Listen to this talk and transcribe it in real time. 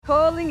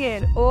Calling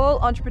in all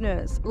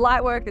entrepreneurs,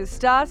 light workers,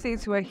 star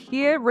seeds who are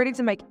here ready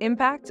to make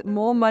impact,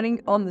 more money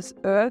on this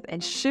earth,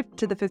 and shift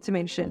to the fifth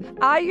dimension.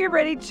 Are you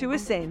ready to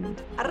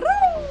ascend?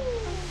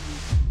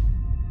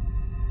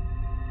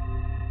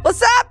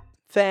 What's up,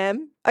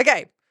 fam?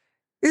 Okay,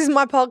 this is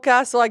my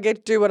podcast, so I get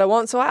to do what I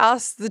want. So I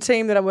asked the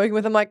team that I'm working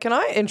with, I'm like, can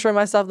I intro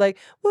myself like,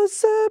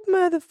 what's up,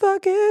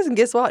 motherfuckers? And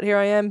guess what? Here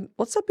I am.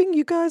 What's up,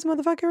 you guys,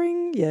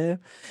 motherfuckering? Yeah.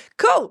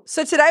 Cool.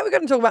 So today we're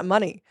going to talk about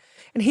money.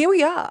 And here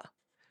we are.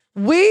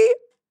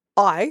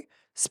 I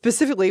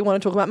specifically want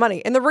to talk about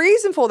money. And the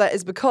reason for that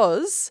is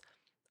because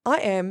I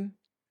am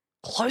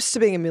close to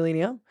being a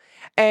millionaire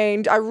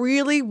and I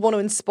really want to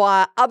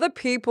inspire other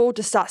people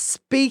to start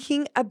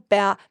speaking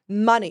about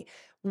money.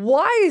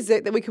 Why is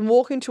it that we can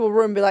walk into a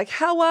room and be like,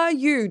 how are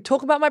you?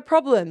 Talk about my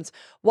problems.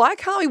 Why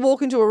can't we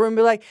walk into a room and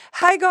be like,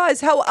 hey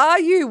guys, how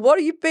are you? What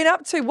have you been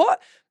up to? What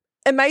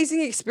amazing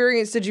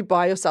experience did you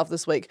buy yourself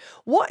this week?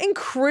 What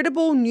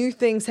incredible new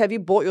things have you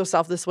bought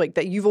yourself this week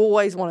that you've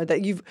always wanted,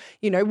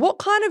 that what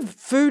kind of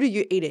food are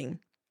you eating?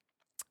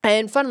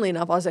 And funnily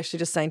enough, I was actually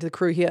just saying to the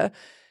crew here,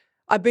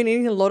 I've been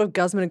eating a lot of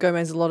Guzman and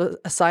Gomez, a lot of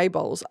acai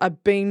bowls.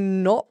 I've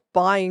been not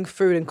buying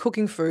food and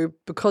cooking food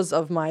because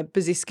of my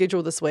busy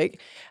schedule this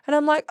week. And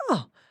I'm like,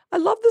 I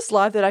love this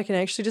life that I can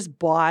actually just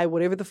buy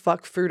whatever the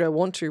fuck food I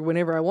want to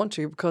whenever I want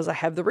to because I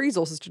have the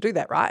resources to do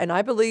that, right? And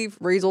I believe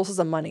resources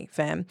are money,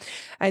 fam.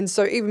 And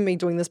so even me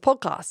doing this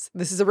podcast,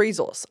 this is a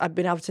resource. I've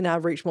been able to now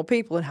reach more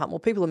people and help more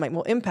people and make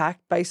more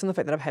impact based on the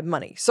fact that I've had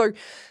money. So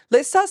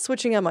let's start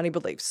switching our money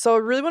beliefs. So I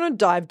really want to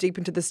dive deep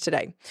into this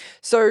today.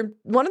 So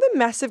one of the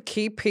massive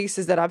key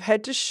pieces that I've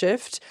had to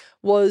shift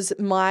was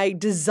my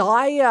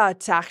desire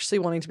to actually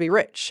wanting to be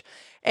rich.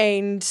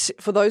 And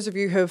for those of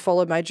you who have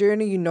followed my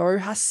journey, you know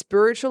how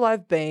spiritual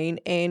I've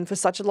been. And for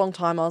such a long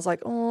time, I was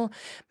like,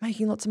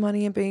 making lots of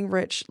money and being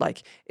rich,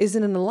 like,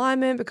 isn't in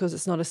alignment because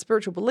it's not a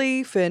spiritual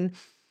belief. And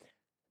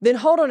then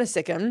hold on a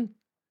second.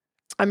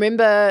 I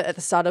remember at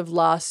the start of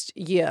last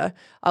year,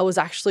 I was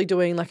actually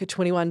doing like a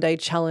 21-day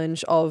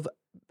challenge of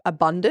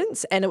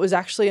abundance. And it was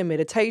actually a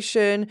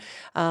meditation.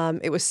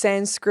 It was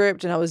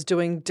Sanskrit, and I was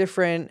doing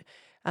different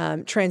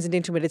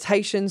transcendental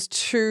meditations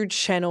to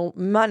channel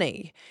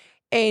money.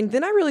 And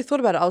then I really thought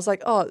about it. I was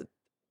like,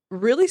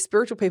 really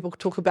spiritual people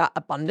talk about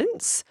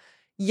abundance,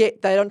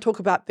 yet they don't talk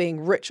about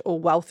being rich or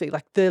wealthy.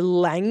 Like the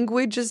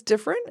language is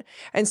different.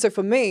 And so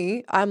for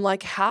me, I'm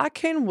like, how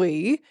can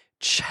we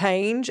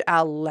change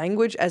our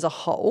language as a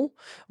whole,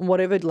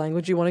 whatever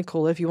language you want to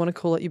call it? If you want to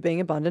call it you being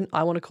abundant,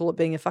 I want to call it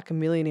being a fucking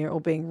millionaire or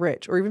being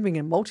rich or even being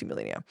a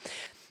multimillionaire.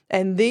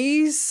 And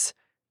these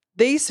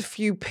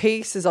few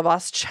pieces of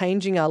us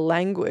changing our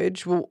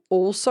language will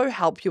also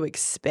help you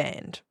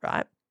expand,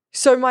 right?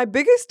 So my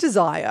biggest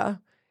desire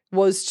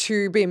was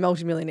to be a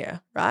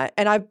multimillionaire, right?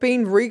 And I've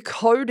been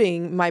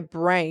recoding my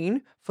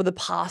brain for the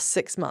past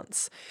 6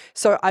 months.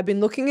 So I've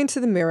been looking into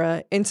the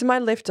mirror, into my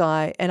left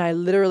eye, and I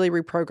literally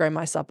reprogram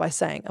myself by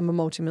saying, I'm a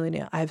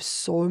multimillionaire. I have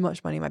so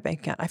much money in my bank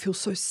account. I feel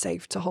so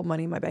safe to hold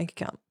money in my bank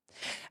account.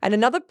 And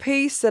another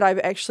piece that I've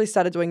actually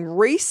started doing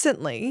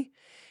recently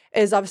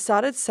is I've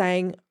started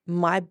saying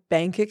my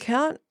bank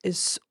account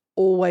is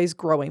always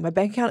growing. My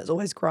bank account is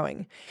always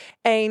growing.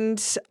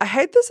 And I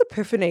had this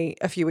epiphany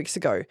a few weeks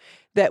ago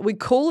that we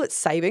call it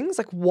savings.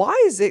 Like, why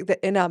is it that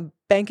in our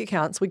bank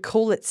accounts we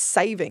call it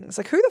savings?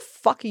 Like, who the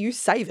fuck are you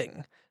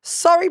saving?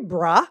 Sorry,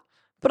 bruh,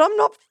 but I'm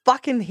not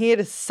fucking here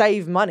to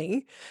save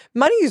money.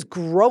 Money is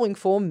growing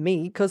for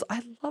me because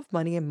I love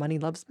money and money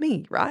loves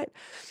me, right?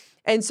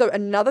 And so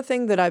another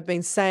thing that I've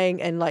been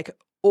saying and like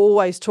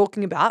always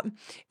talking about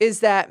is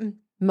that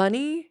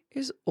money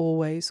is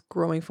always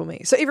growing for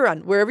me. So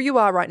everyone, wherever you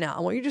are right now,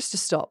 I want you just to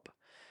stop.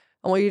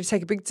 I want you to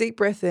take a big deep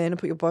breath in and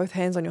put your both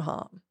hands on your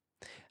heart.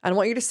 And I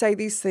want you to say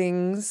these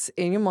things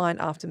in your mind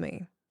after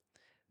me.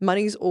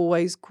 Money is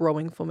always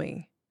growing for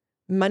me.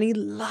 Money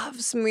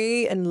loves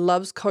me and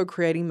loves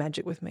co-creating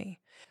magic with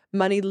me.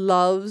 Money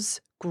loves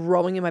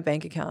growing in my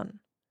bank account.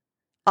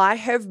 I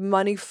have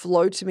money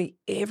flow to me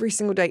every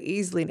single day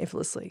easily and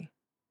effortlessly.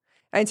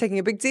 And taking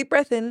a big deep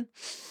breath in.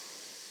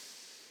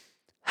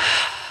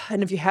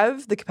 And if you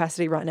have the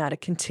capacity right now to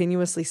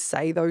continuously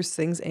say those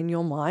things in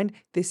your mind,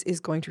 this is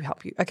going to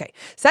help you. Okay,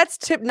 so that's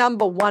tip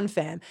number 1,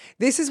 fam.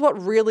 This is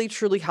what really,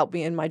 truly helped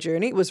me in my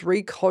journey, was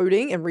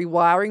recoding and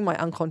rewiring my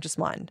unconscious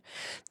mind.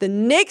 The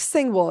next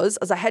thing was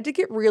I had to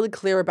get really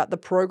clear about the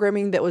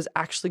programming that was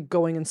actually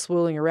going and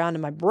swirling around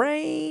in my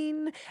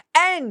brain.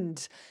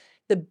 And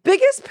the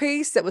biggest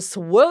piece that was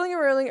swirling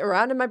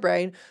around in my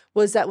brain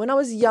was that when I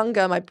was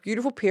younger, my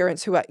beautiful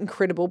parents, who are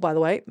incredible, by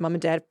the way, mum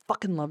and dad,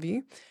 fucking love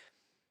you.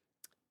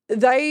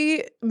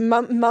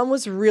 Mum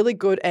was really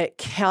good at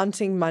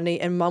counting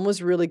money, and mum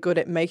was really good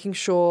at making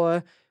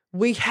sure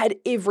we had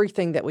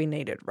everything that we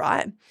needed,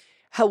 right?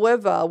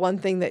 However, one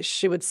thing that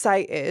she would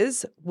say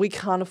is, we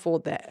can't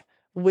afford that.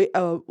 We're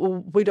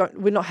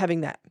not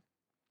having that.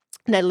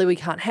 Natalie, we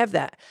can't have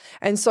that.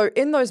 And so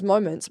in those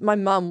moments, my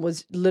mum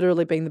was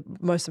literally being the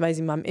most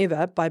amazing mum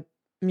ever by,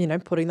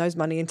 putting those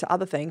money into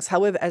other things.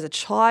 However, as a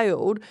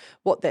child,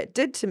 what that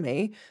did to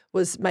me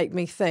was make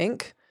me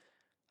think,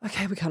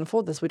 okay, we can't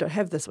afford this. We don't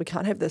have this. We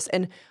can't have this.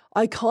 And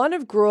I kind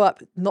of grew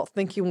up not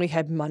thinking we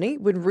had money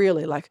when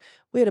really, like,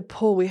 we had a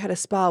pool, we had a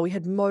spa, we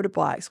had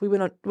motorbikes. We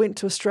went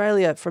to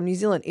Australia from New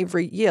Zealand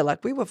every year.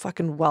 Like, we were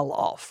fucking well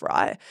off,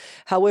 right?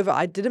 However,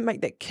 I didn't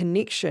make that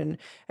connection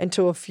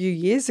until a few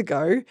years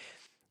ago.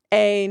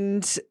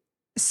 And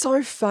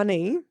so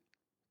funny.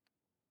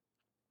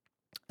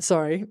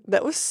 Sorry,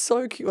 that was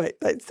so cute. Wait,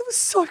 that was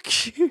so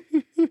cute.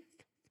 You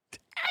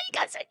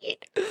guys are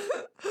cute.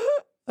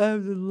 I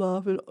have to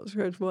laugh and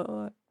scratch my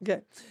eye.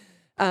 Okay.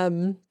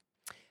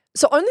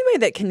 So I only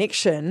made that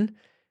connection,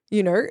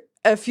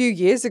 a few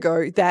years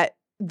ago, that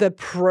the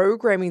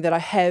programming that I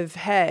have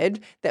had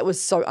that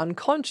was so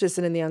unconscious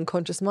and in the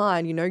unconscious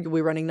mind,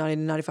 we're running 90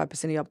 to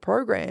 95% of your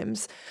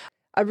programs.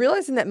 I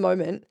realized in that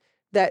moment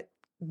that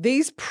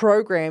these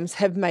programs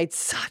have made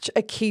such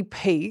a key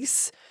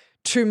piece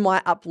to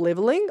my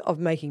up-leveling of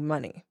making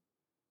money.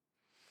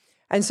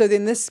 And so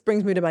then this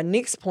brings me to my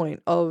next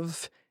point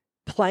of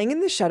playing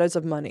in the shadows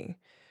of money.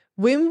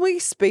 When we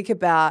speak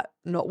about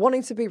not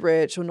wanting to be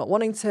rich or not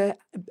wanting to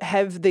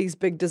have these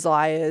big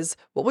desires,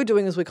 what we're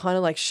doing is we're kind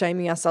of like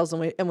shaming ourselves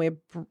and we're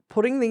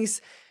putting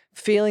these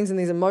feelings and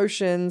these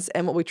emotions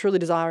and what we truly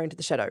desire into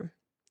the shadow.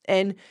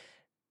 And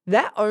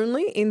that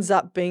only ends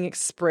up being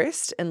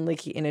expressed in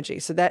leaky energy.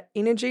 So that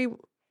energy,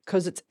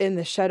 because it's in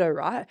the shadow,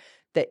 right?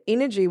 That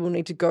energy will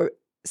need to go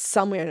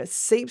somewhere and it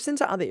seeps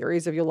into other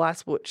areas of your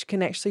life, which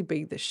can actually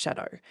be the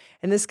shadow.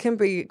 And this can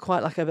be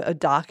quite like a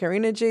darker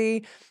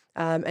energy,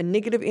 a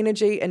negative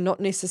energy, and not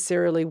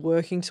necessarily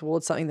working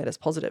towards something that is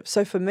positive.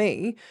 So for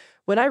me,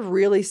 when I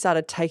really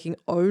started taking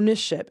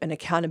ownership and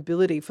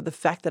accountability for the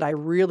fact that I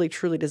really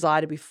truly desire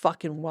to be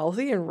fucking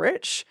wealthy and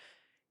rich,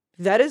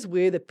 that is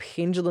where the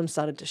pendulum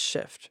started to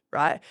shift,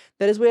 right?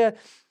 That is where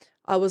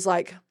I was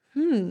like,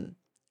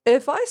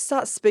 if I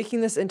start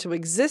speaking this into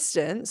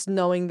existence,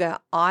 knowing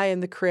that I am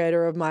the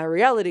creator of my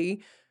reality,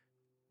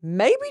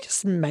 maybe,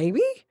 just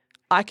maybe,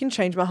 I can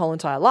change my whole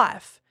entire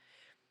life.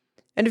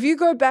 And if you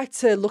go back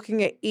to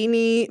looking at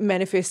any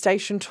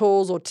manifestation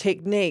tools or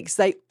techniques,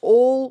 they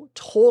all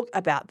talk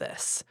about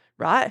this,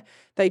 right?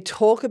 They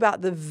talk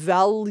about the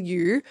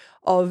value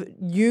of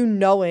you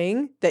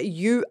knowing that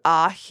you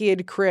are here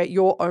to create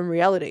your own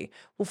reality.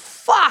 Well,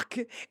 fuck,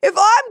 if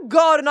I'm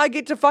God and I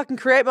get to fucking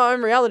create my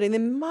own reality,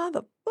 then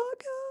motherfucker,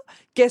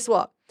 guess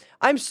what?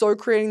 I'm so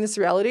creating this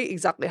reality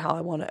exactly how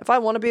I want it. If I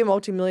want to be a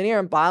multimillionaire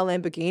and buy a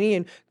Lamborghini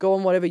and go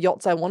on whatever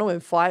yachts I want to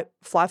and fly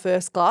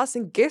first class,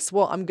 and guess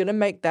what? I'm going to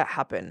make that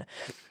happen.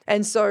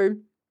 And so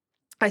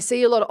I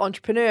see a lot of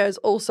entrepreneurs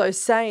also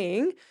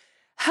saying,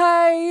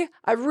 hey,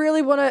 I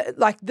really want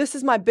to, this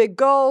is my big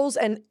goals.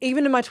 And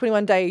even in my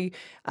 21-day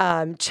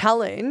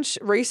challenge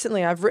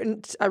recently, I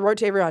wrote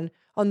to everyone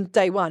on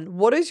day one,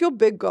 what is your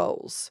big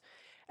goals?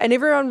 And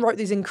everyone wrote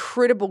these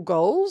incredible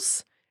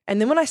goals. And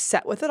then when I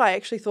sat with it, I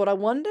actually thought, I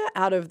wonder,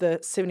 out of the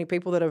 70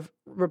 people that have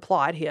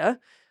replied here,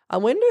 I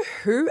wonder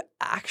who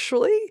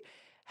actually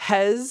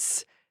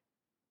has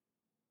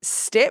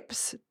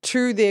steps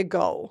to their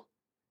goal,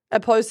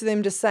 opposed to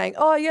them just saying,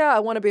 oh yeah, I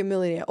want to be a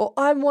millionaire, or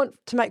I want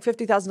to make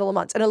 $50,000 a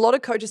month. And a lot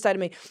of coaches say to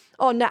me,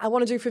 oh, Nat, I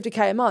want to do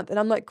 $50K a month. And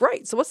I'm like,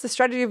 great. So what's the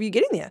strategy of you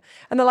getting there?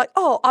 And they're like,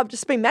 oh, I've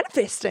just been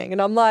manifesting.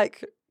 And I'm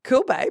like,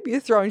 cool, babe.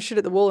 You're throwing shit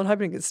at the wall and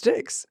hoping it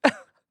sticks.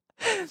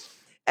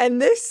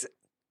 And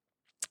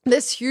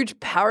this huge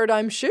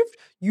paradigm shift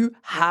you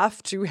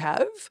have to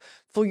have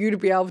for you to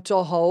be able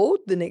to hold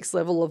the next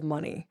level of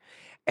money.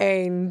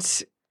 And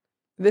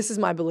this is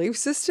my belief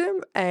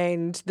system,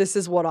 and this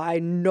is what I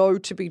know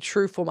to be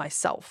true for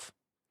myself.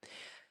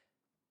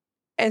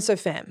 And so,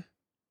 fam,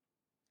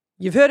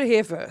 you've heard it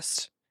here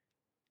first.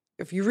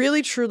 If you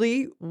really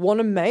truly want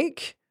to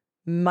make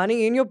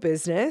money in your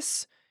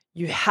business,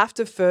 you have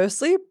to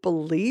firstly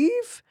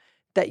believe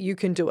that you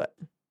can do it.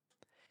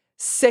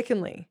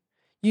 Secondly,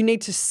 you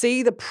need to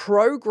see the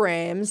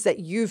programs that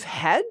you've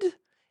had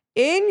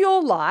in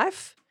your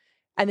life,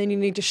 and then you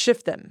need to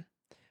shift them.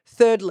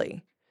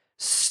 Thirdly,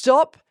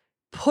 stop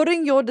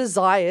putting your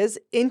desires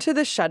into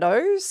the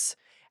shadows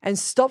and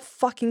stop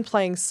fucking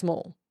playing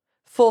small.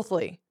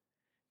 Fourthly,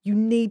 you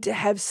need to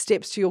have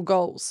steps to your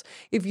goals.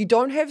 If you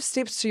don't have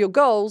steps to your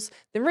goals,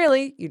 then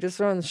really you're just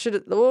throwing shit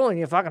at the wall and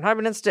you're fucking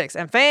hoping it sticks.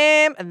 And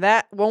fam,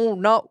 that will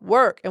not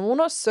work and will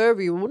not serve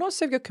you, will not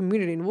serve your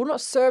community, and will not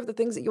serve the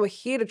things that you are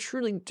here to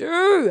truly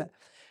do.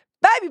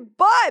 Baby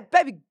boy,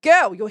 baby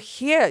girl, you're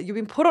here. You've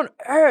been put on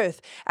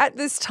earth at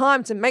this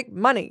time to make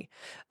money.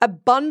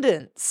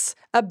 Abundance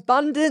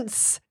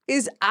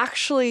is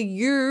actually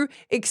you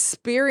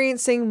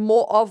experiencing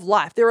more of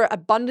life. There are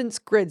abundance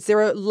grids.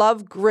 There are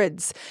love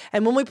grids.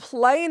 And when we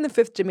play in the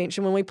fifth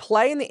dimension, when we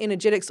play in the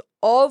energetics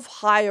of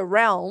higher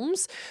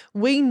realms,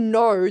 we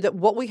know that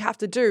what we have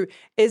to do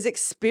is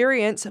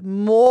experience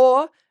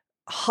more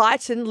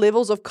heightened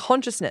levels of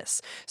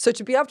consciousness. So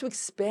to be able to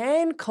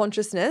expand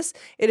consciousness,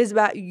 it is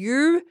about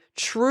you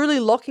truly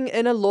locking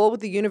in a law with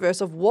the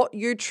universe of what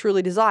you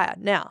truly desire.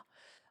 Now,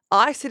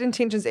 I set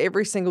intentions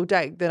every single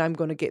day that I'm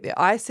going to get there.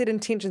 I set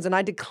intentions and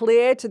I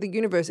declare to the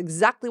universe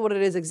exactly what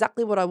it is,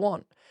 exactly what I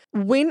want.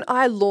 When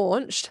I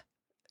launched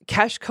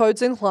cash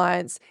codes and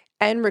clients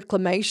and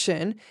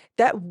reclamation,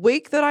 that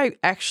week that I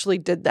actually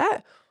did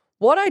that,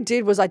 what I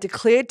did was I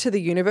declared to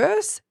the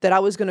universe that I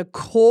was going to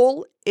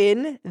call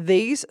in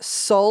these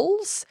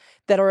souls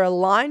that are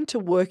aligned to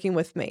working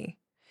with me.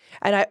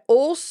 And I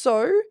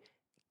also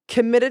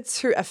committed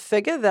to a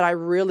figure that I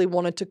really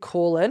wanted to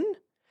call in.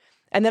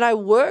 And then I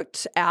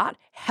worked out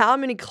how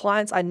many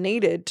clients I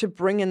needed to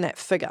bring in that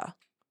figure.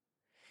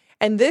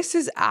 And this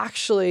is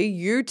actually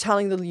you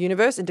telling the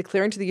universe and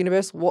declaring to the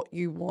universe what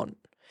you want.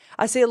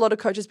 I see a lot of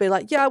coaches be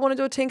like, yeah, I want to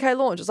do a 10K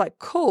launch. It's like,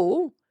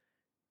 cool.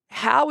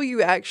 How are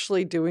you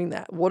actually doing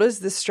that? What is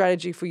the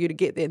strategy for you to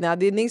get there? Now,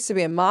 there needs to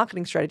be a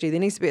marketing strategy.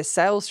 There needs to be a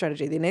sales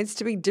strategy. There needs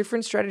to be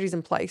different strategies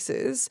and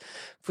places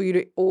for you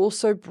to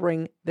also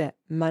bring that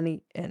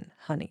money in,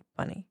 honey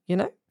bunny, you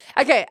know?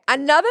 Okay,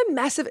 another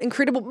massive,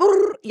 incredible,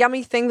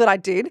 yummy thing that I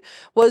did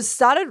was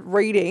started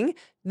reading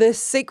The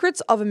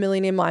Secrets of a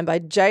Millionaire Mind by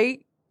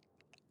Jay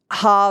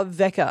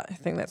Harvecker. I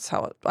think that's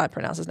how I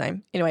pronounce his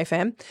name. Anyway,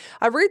 fam,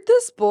 I read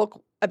this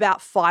book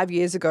about 5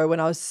 years ago when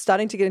I was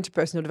starting to get into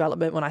personal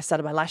development when I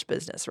started my lash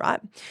business,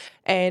 right?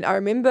 And I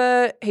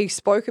remember he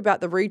spoke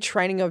about the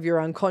retraining of your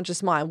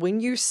unconscious mind. When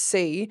you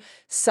see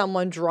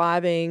someone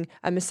driving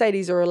a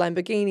Mercedes or a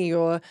Lamborghini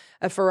or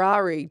a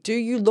Ferrari, do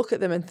you look at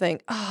them and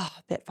think, oh,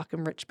 that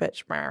fucking rich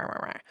bitch?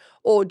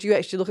 Or do you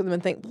actually look at them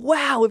and think,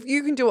 wow, if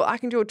you can do it, I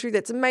can do it too.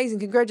 That's amazing.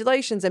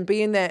 Congratulations. And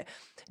be in that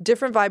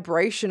different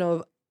vibration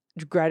of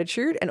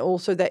gratitude and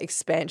also that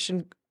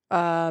expansion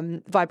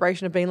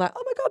vibration of being like,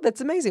 oh my God, that's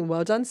amazing.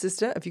 Well done,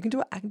 sister. If you can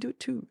do it, I can do it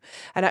too.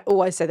 And I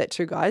always say that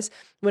too, guys.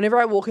 Whenever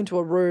I walk into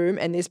a room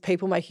and there's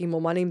people making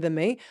more money than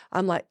me,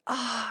 I'm like,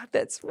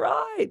 that's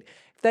right.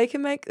 If they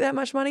can make that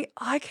much money,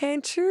 I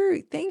can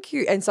too. Thank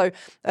you. And so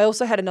I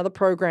also had another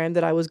program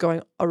that I was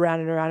going around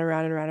and around and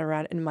around and around and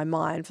around in my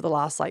mind for the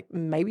last like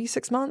maybe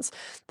 6 months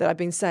that I've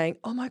been saying,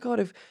 oh my God,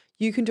 if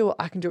you can do it,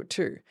 I can do it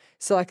too.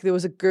 So like there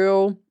was a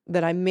girl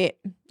that I met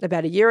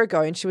about a year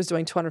ago and she was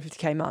doing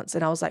 250K months.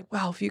 And I was like,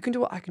 wow, if you can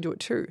do it, I can do it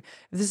too.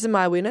 If this is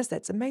my awareness,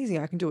 that's amazing.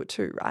 I can do it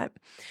too, right?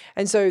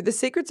 And so The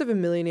Secrets of a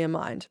Millionaire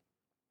Mind,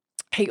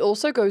 he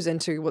also goes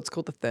into what's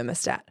called the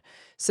thermostat.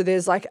 So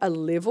there's like a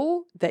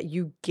level that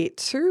you get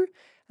to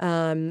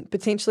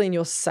potentially in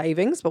your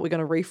savings, but we're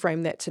going to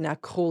reframe that to now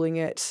calling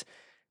it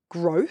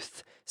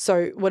growth.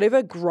 So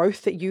whatever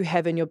growth that you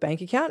have in your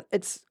bank account,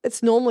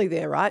 it's normally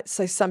there, right?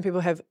 So some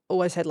people have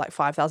always had like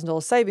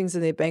 $5,000 savings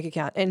in their bank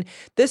account. And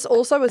this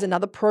also is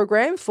another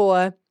program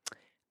for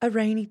a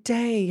rainy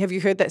day. Have you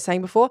heard that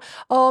saying before?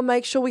 Oh,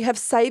 make sure we have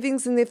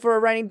savings in there for a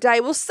rainy day.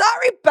 Well,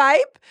 sorry,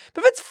 babe,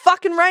 but if it's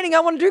fucking raining, I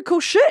want to do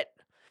cool shit.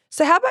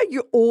 So how about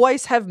you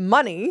always have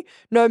money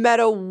no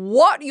matter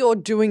what you're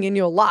doing in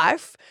your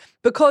life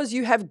because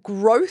you have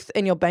growth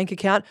in your bank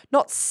account,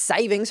 not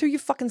savings. Who are you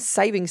fucking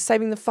saving?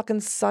 Saving the fucking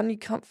sun? You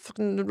can't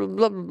fucking blah,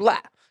 blah, blah.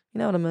 You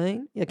know what I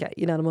mean? Okay,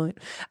 you know what I mean.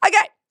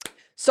 Okay,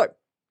 so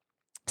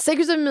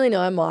Secrets of a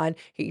Millionaire Mind,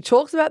 he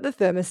talks about the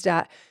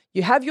thermostat.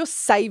 You have your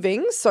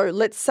savings. So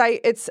let's say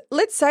it's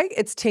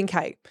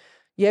 10K.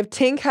 You have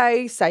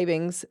 10K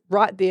savings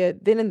right there,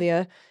 then and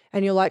there.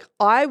 And you're like,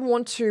 I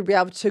want to be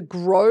able to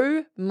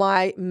grow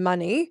my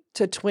money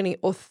to 20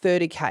 or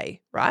 30K,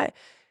 right?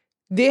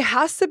 There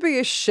has to be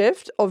a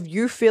shift of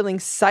you feeling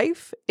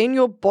safe in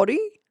your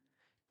body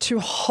to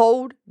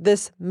hold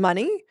this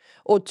money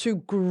or to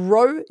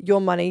grow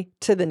your money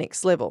to the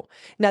next level.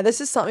 Now,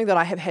 this is something that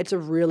I have had to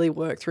really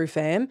work through,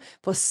 fam.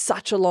 For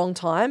such a long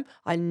time,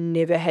 I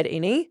never had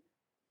any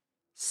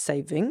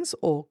savings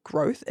or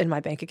growth in my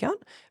bank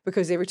account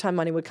because every time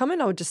money would come in,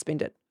 I would just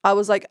spend it. I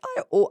was like,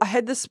 I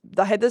had this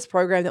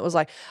program that was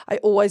like, I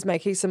always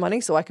make heaps of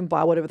money so I can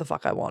buy whatever the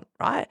fuck I want,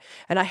 right?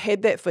 And I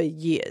had that for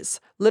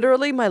years.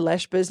 Literally my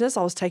lash business,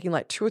 I was taking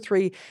like 2 or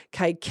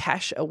 3K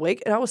cash a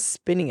week and I was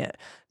spending it.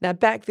 Now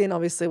back then,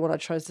 obviously what I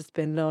chose to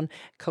spend on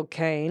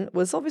cocaine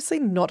was obviously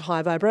not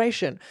high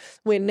vibration.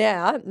 Where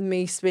now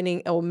me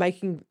spending or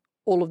making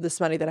all of this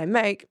money that I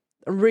make,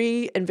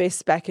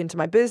 reinvest back into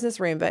my business,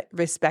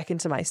 reinvest back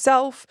into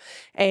myself.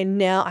 And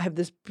now I have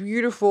this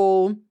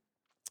beautiful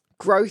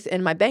growth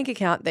in my bank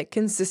account that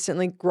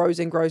consistently grows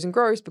and grows and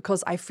grows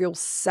because I feel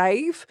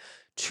safe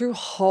to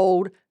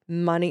hold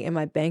money in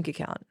my bank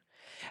account.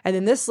 And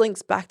then this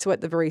links back to at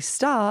the very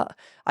start,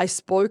 I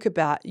spoke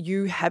about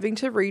you having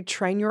to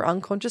retrain your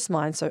unconscious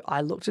mind. So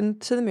I looked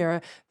into the mirror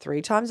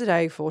 3 times a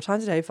day, 4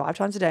 times a day, 5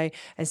 times a day,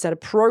 and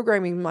started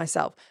programming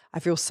myself. I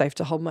feel safe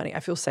to hold money. I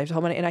feel safe to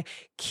hold money. And I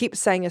keep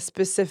saying a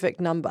specific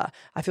number.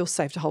 I feel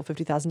safe to hold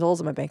 $50,000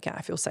 in my bank account.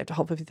 I feel safe to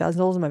hold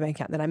 $50,000 in my bank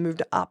account. Then I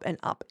moved it up and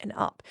up and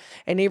up.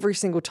 And every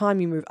single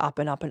time you move up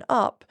and up and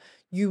up,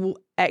 you will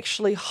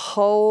actually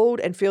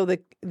hold and feel the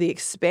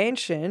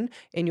expansion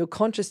in your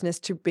consciousness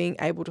to being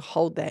able to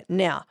hold that.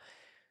 Now,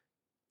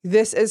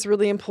 this is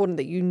really important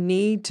that you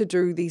need to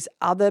do these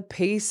other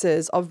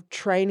pieces of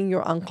training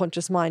your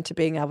unconscious mind to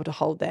being able to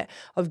hold that,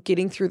 of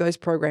getting through those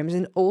programs,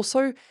 and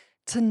also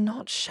to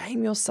not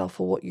shame yourself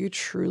for what you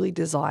truly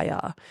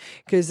desire.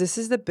 Because this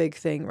is the big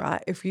thing,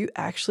 right? If you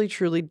actually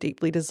truly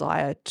deeply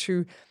desire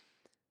to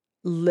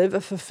live a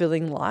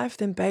fulfilling life,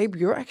 then babe,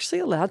 you're actually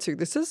allowed to.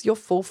 This is your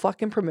full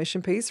fucking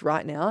permission piece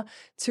right now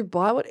to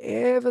buy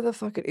whatever the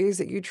fuck it is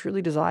that you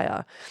truly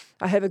desire.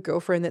 I have a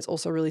girlfriend that's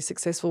also really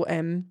successful,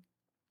 and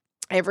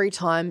every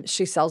time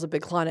she sells a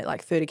big client at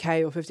like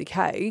 30K or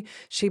 50K,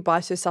 she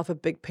buys herself a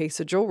big piece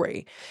of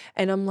jewelry.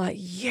 And I'm like,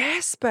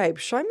 yes, babe,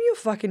 show me your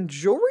fucking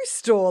jewelry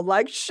store.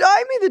 Like, show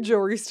me the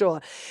jewelry store.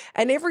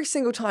 And every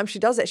single time she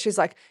does that, she's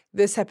like,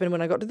 this happened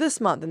when I got to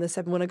this month, and this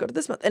happened when I got to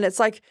this month. And it's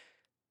like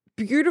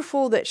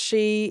beautiful that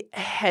she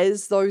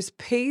has those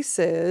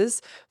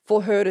pieces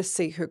for her to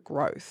see her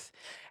growth.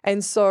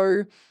 And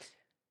so,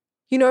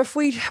 you know, if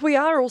we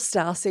are all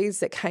starseeds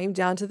that came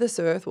down to this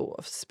earth, or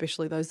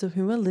especially those of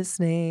whom are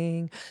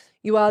listening,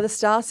 you are the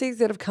starseeds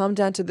that have come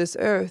down to this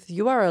earth.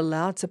 You are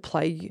allowed to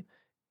play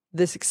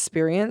this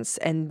experience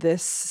and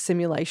this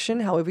simulation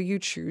however you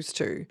choose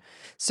to.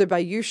 So by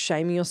you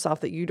shaming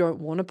yourself that you don't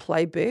want to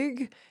play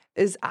big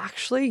is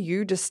actually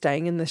you just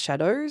staying in the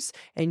shadows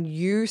and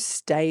you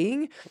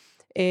staying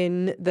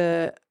in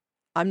the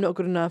I'm not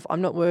good enough,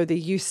 I'm not worthy,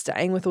 you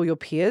staying with all your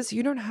peers.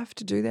 You don't have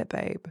to do that,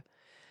 babe.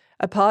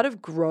 A part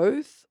of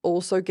growth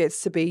also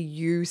gets to be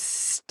you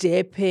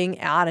stepping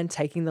out and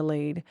taking the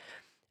lead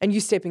and you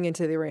stepping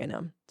into the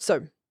arena.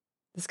 So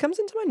this comes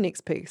into my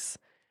next piece.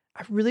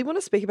 I really want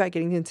to speak about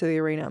getting into the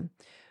arena.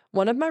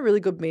 One of my really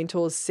good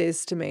mentors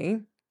says to me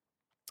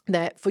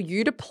that for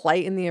you to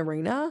play in the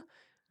arena,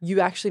 you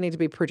actually need to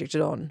be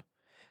projected on.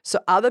 So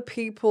other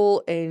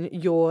people in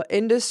your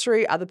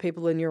industry, other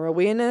people in your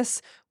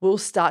awareness will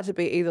start to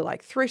be either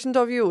like threatened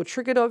of you or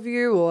triggered of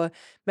you or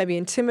maybe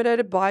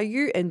intimidated by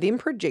you, and them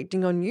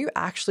projecting on you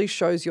actually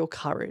shows your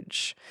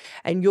courage.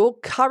 And your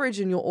courage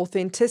and your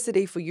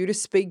authenticity for you to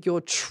speak your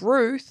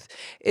truth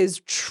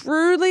is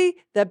truly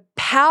the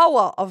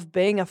power of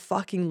being a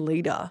fucking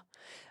leader,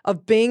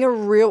 of being a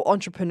real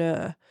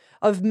entrepreneur,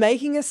 of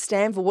making a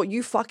stand for what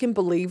you fucking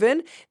believe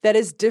in that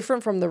is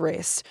different from the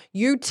rest.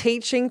 You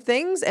teaching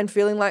things and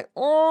feeling like,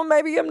 oh,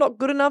 maybe I'm not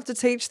good enough to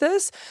teach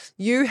this.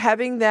 You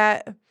having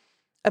that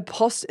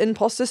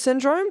imposter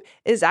syndrome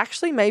is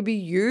actually maybe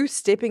you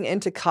stepping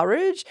into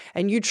courage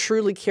and you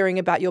truly caring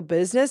about your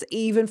business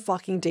even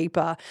fucking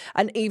deeper,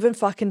 an even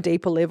fucking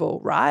deeper level,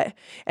 right?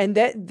 And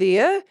that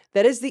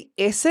is the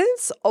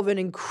essence of an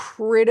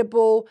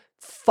incredible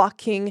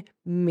fucking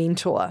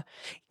mentor.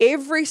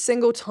 Every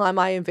single time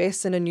I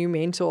invest in a new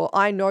mentor,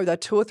 I know they're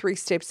 2 or 3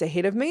 steps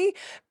ahead of me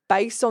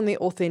based on their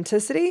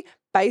authenticity,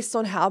 based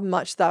on how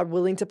much they're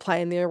willing to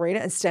play in the arena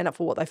and stand up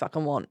for what they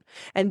fucking want.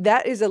 And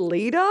that is a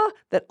leader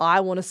that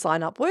I want to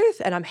sign up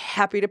with, and I'm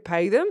happy to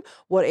pay them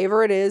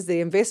whatever it is, the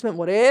investment,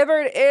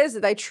 whatever it is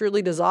that they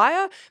truly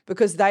desire,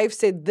 because they've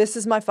said, this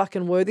is my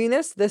fucking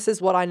worthiness. This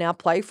is what I now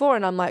play for.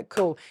 And I'm like,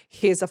 cool,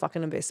 here's a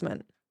fucking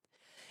investment.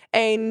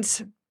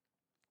 And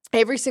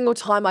every single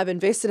time I've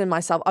invested in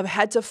myself, I've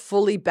had to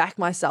fully back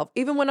myself,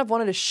 even when I've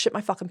wanted to shit my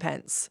fucking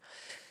pants.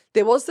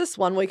 There was this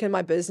one week in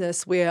my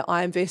business where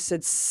I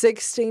invested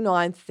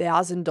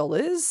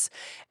 $69,000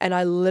 and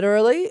I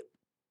literally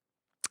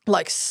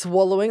like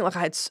swallowing, like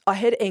I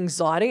had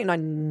anxiety, and I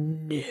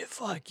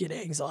never get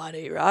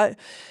anxiety, right?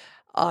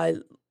 I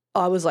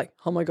was like,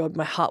 oh my God,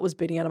 my heart was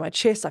beating out of my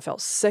chest. I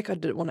felt sick. I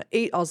didn't want to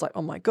eat. I was like,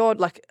 oh my God.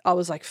 Like I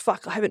was like,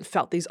 fuck, I haven't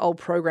felt these old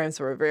programs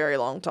for a very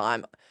long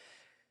time.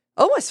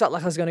 I almost felt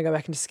like I was going to go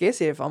back into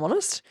scarcity, if I'm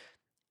honest.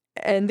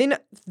 And then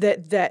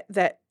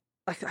that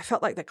like I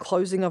felt like the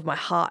closing of my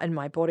heart and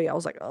my body. I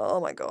was like, oh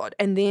my God.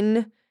 And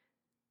then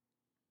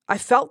I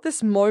felt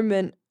this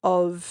moment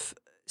of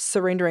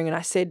surrendering, and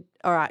I said,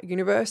 all right,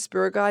 universe,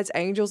 spirit guides,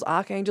 angels,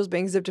 archangels,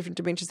 beings of different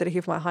dimensions that are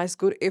here for my highest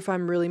good. If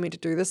I'm really meant to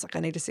do this, like I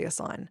need to see a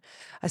sign.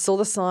 I saw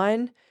the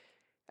sign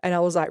and I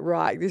was like,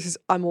 right,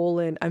 I'm all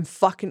in. I'm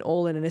fucking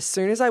all in. And as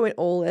soon as I went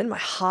all in, my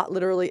heart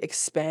literally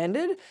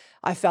expanded.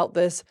 I felt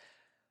this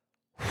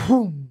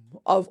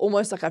of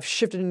almost like I've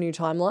shifted a new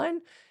timeline.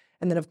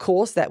 And then, of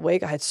course, that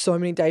week I had so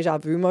many deja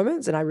vu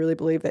moments, and I really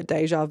believe that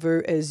deja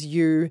vu is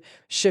you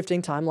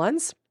shifting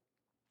timelines.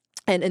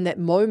 And in that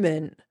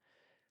moment,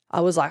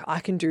 I was like,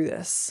 I can do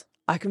this.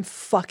 I can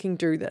fucking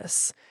do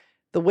this.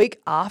 The week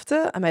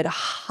after, I made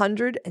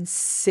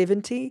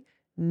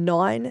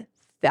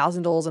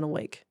 $179,000 in a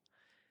week.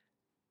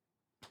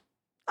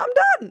 I'm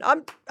done.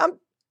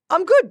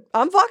 I'm good.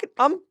 I'm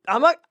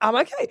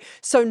okay.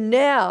 So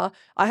now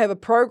I have a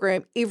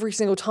program. Every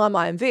single time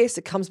I invest,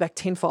 it comes back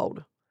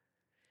tenfold.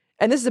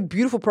 And this is a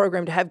beautiful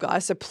program to have,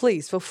 guys. So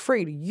please feel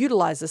free to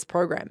utilize this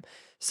program.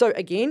 So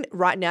again,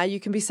 right now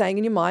you can be saying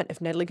in your mind, if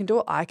Natalie can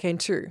do it, I can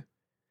too.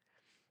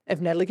 If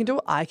Natalie can do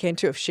it, I can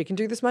too. If she can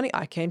do this money,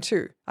 I can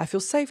too. I feel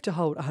safe to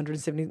hold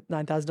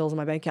 $179,000 in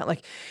my bank account.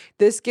 Like,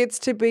 this gets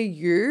to be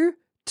you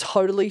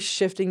totally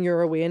shifting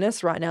your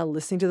awareness right now,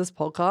 listening to this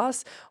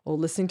podcast or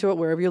listening to it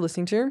wherever you're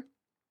listening to.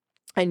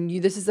 And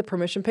this is the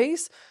permission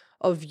piece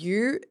of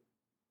you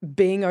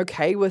being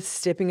okay with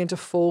stepping into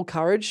full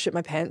courage, shit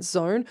my pants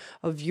zone,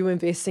 of you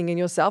investing in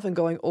yourself and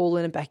going all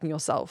in and backing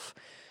yourself.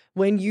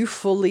 When you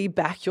fully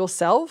back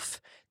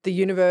yourself, the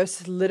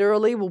universe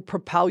literally will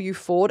propel you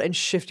forward and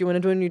shift you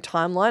into a new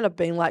timeline of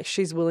being like,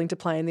 she's willing to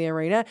play in the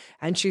arena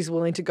and she's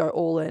willing to go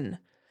all in.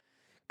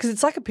 Because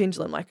it's like a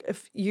pendulum. Like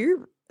if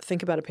you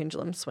think about a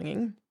pendulum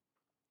swinging,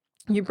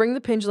 you bring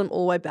the pendulum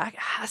all the way back, it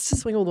has to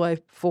swing all the way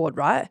forward,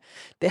 right?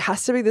 There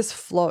has to be this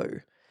flow.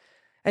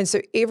 And so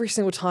every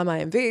single time I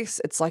invest,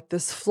 it's like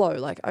this flow,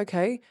 like,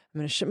 okay, I'm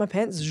going to shit my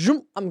pants,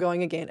 zoom, I'm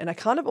going again. And I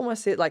kind of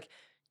almost see it like,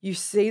 you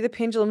see the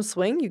pendulum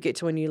swing, you get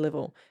to a new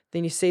level.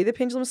 Then you see the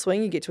pendulum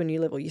swing, you get to a new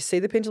level. You see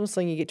the pendulum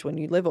swing, you get to a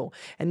new level.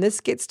 And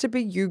this gets to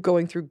be you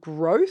going through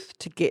growth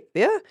to get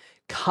there,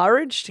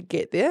 courage to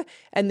get there,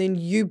 and then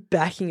you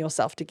backing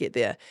yourself to get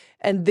there.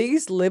 And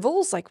these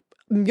levels, like,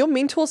 your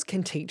mentors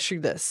can teach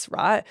you this,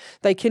 right?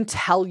 They can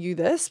tell you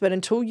this, but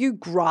until you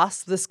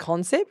grasp this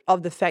concept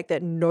of the fact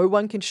that no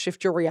one can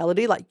shift your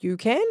reality like you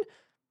can,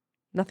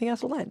 nothing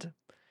else will land.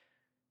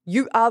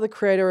 You are the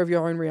creator of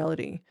your own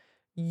reality.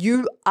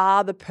 You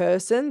are the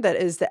person that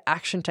is the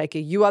action taker.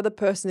 You are the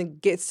person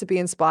that gets to be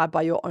inspired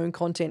by your own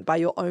content, by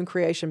your own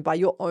creation, by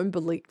your own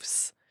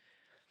beliefs.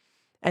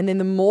 And then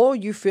the more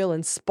you feel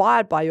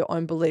inspired by your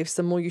own beliefs,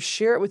 the more you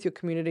share it with your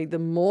community, the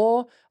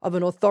more of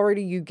an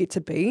authority you get to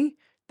be,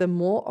 the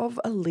more of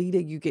a leader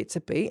you get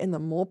to be, and the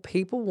more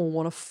people will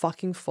want to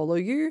fucking follow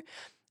you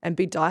and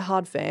be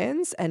diehard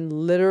fans and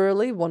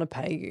literally want to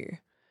pay you.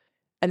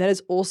 And that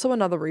is also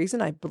another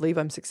reason I believe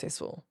I'm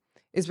successful,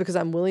 is because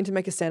I'm willing to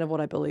make a stand of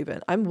what I believe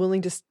in. I'm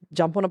willing to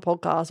jump on a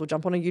podcast or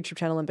jump on a YouTube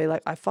channel and be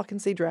like, I fucking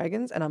see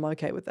dragons and I'm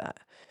okay with that.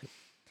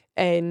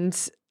 And,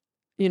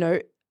 you know,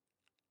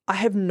 I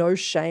have no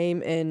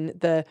shame in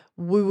the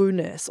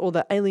woo-woo-ness or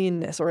the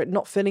alienness or it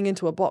not fitting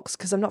into a box,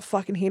 because I'm not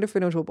fucking here to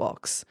fit into a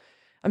box.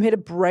 I'm here to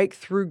break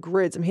through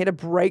grids. I'm here to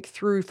break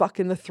through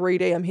fucking the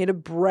 3D. I'm here to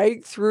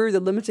break through the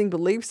limiting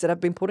beliefs that I've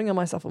been putting on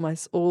myself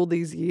all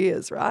these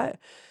years, right?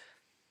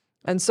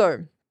 And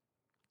so,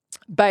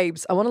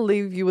 babes, I want to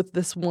leave you with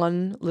this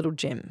one little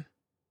gem.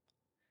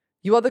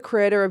 You are the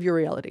creator of your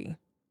reality.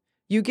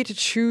 You get to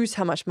choose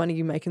how much money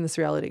you make in this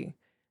reality.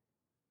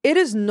 It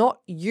is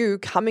not you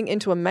coming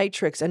into a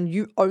matrix and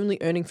you only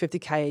earning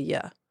 50K a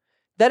year.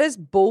 That is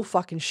bull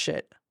fucking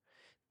shit.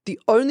 The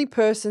only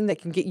person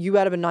that can get you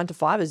out of a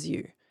 9-to-5 is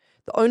you.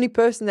 The only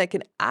person that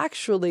can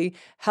actually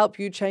help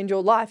you change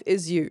your life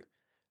is you.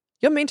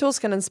 Your mentors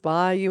can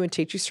inspire you and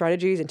teach you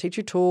strategies and teach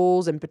you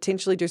tools and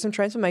potentially do some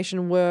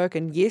transformation work.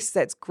 And yes,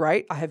 that's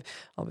great. I have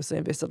obviously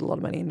invested a lot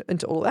of money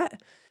into all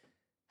that.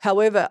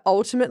 However,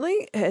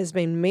 ultimately, it has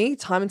been me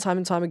time and time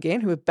and time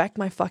again who have backed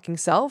my fucking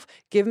self,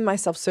 given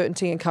myself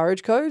certainty and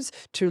courage codes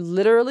to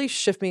literally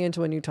shift me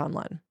into a new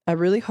timeline. I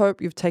really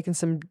hope you've taken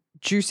some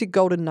juicy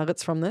golden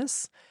nuggets from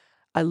this.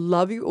 I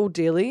love you all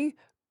dearly.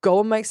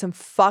 Go and make some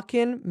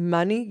fucking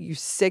money, you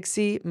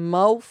sexy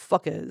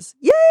motherfuckers.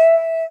 Yeah!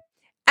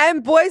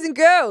 And boys and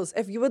girls,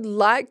 if you would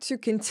like to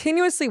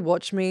continuously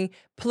watch me,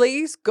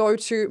 please go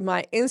to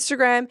my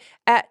Instagram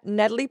at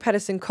Natalie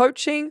Patterson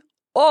Coaching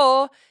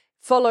or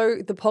follow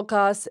the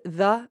podcast,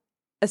 The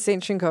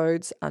Ascension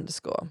Codes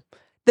 _.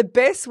 The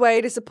best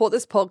way to support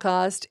this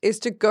podcast is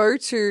to go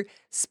to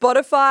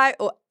Spotify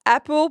or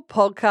Apple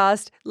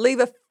Podcast, leave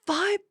a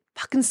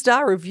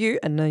 5-star review.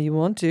 I know you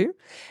want to.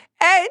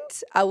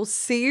 And I will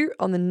see you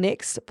on the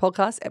next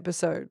podcast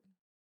episode.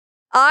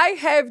 I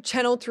have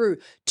channeled through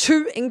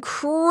 2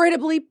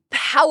 incredibly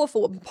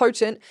powerful and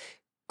potent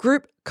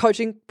group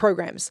coaching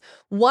programs.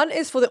 One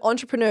is for the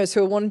entrepreneurs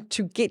who want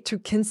to get to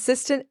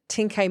consistent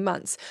 10K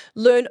months,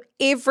 learn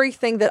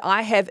everything that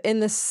I have in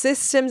the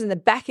systems and the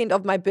back end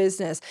of my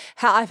business,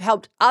 how I've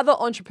helped other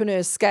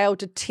entrepreneurs scale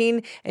to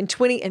 10 and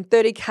 20 and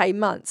 30K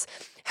months,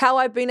 how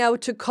I've been able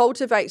to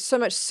cultivate so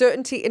much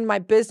certainty in my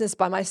business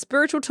by my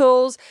spiritual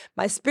tools,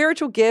 my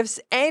spiritual gifts,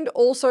 and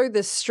also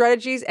the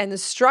strategies and the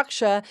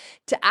structure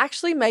to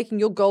actually making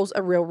your goals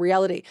a real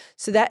reality.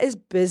 So that is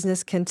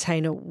Business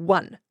Container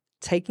 1.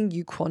 Taking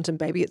you quantum,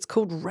 baby. It's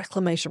called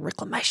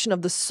reclamation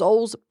of the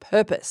soul's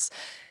purpose.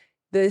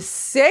 The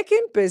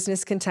second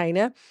business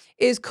container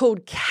is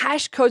called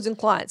Cash Codes and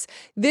Clients.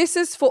 This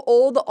is for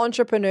all the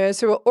entrepreneurs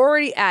who are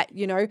already at,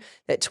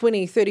 that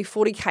 20, 30,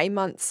 40K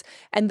months,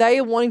 and they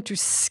are wanting to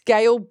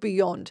scale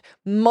beyond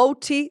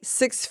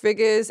multi-6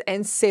 figures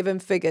and 7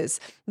 figures.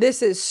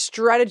 This is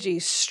strategy,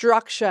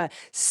 structure,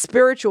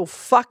 spiritual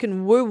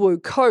fucking woo-woo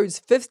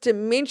codes, 5th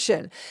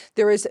dimension.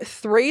 There is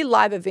 3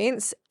 live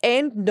events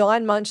and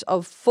 9 months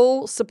of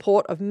full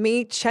support of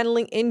me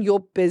channeling in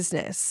your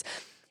business.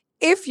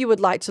 If you would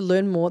like to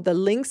learn more, the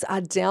links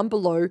are down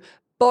below.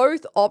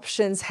 Both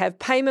options have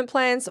payment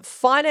plans,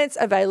 finance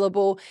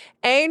available,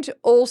 and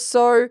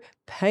also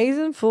pays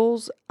in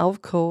fulls,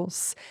 of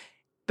course.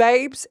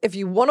 Babes, if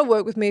you want to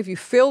work with me, if you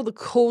feel the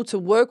call to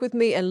work with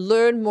me and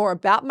learn more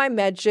about my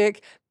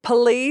magic,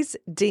 please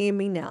DM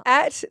me now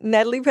at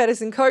Natalie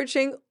Patterson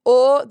Coaching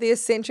or the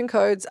Ascension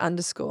Codes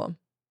 _.